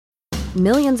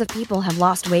Millions of people have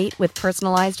lost weight with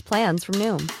personalized plans from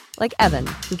Noom. Like Evan,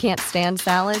 who can't stand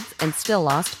salads and still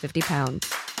lost 50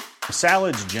 pounds.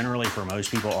 Salads generally for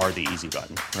most people are the easy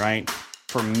button, right?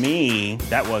 For me,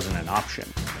 that wasn't an option.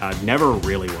 I never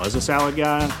really was a salad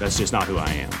guy. That's just not who I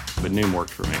am. But Noom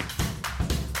worked for me.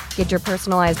 Get your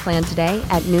personalized plan today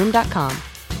at Noom.com.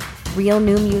 Real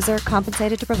Noom user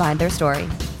compensated to provide their story.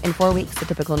 In 4 weeks, the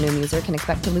typical Noom user can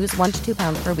expect to lose 1 to 2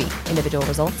 pounds per week. Individual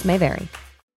results may vary.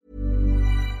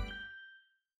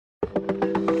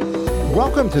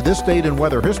 Welcome to This Date in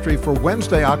Weather History for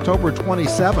Wednesday, October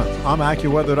 27th. I'm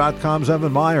AccuWeather.com's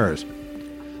Evan Myers.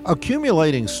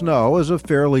 Accumulating snow is a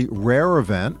fairly rare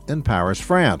event in Paris,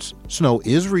 France. Snow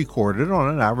is recorded on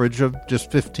an average of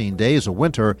just 15 days a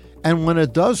winter, and when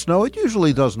it does snow, it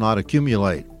usually does not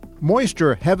accumulate.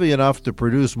 Moisture heavy enough to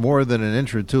produce more than an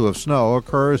inch or two of snow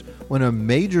occurs when a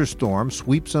major storm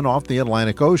sweeps in off the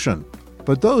Atlantic Ocean.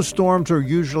 But those storms are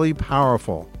usually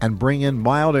powerful and bring in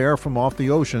mild air from off the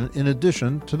ocean in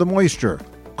addition to the moisture.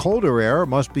 Colder air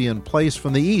must be in place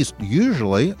from the east,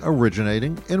 usually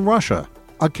originating in Russia.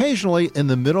 Occasionally, in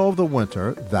the middle of the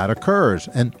winter, that occurs,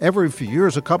 and every few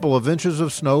years a couple of inches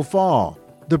of snow fall.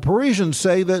 The Parisians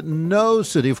say that no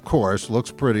city, of course,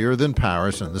 looks prettier than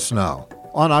Paris in the snow.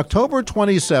 On October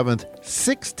 27,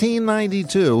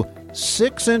 1692,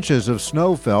 6 inches of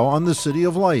snow fell on the City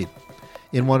of Light,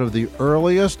 in one of the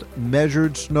earliest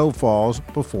measured snowfalls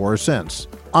before or since.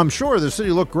 I'm sure the city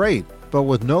looked great, but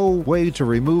with no way to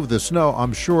remove the snow,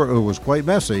 I'm sure it was quite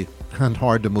messy and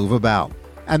hard to move about.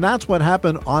 And that's what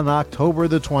happened on October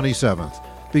the 27th.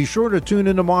 Be sure to tune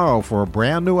in tomorrow for a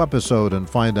brand new episode and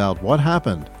find out what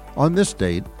happened on this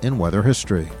date in weather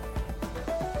history.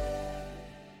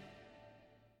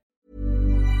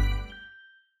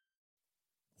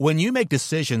 When you make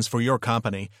decisions for your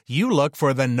company, you look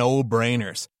for the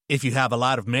no-brainers. If you have a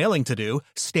lot of mailing to do,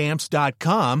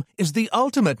 Stamps.com is the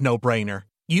ultimate no-brainer.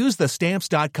 Use the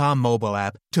Stamps.com mobile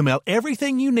app to mail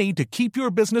everything you need to keep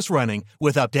your business running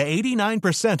with up to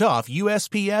 89% off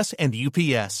USPS and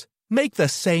UPS. Make the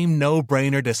same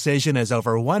no-brainer decision as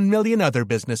over 1 million other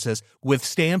businesses with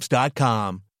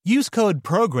Stamps.com. Use code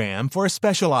PROGRAM for a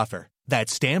special offer.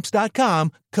 That's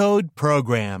Stamps.com, code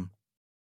PROGRAM.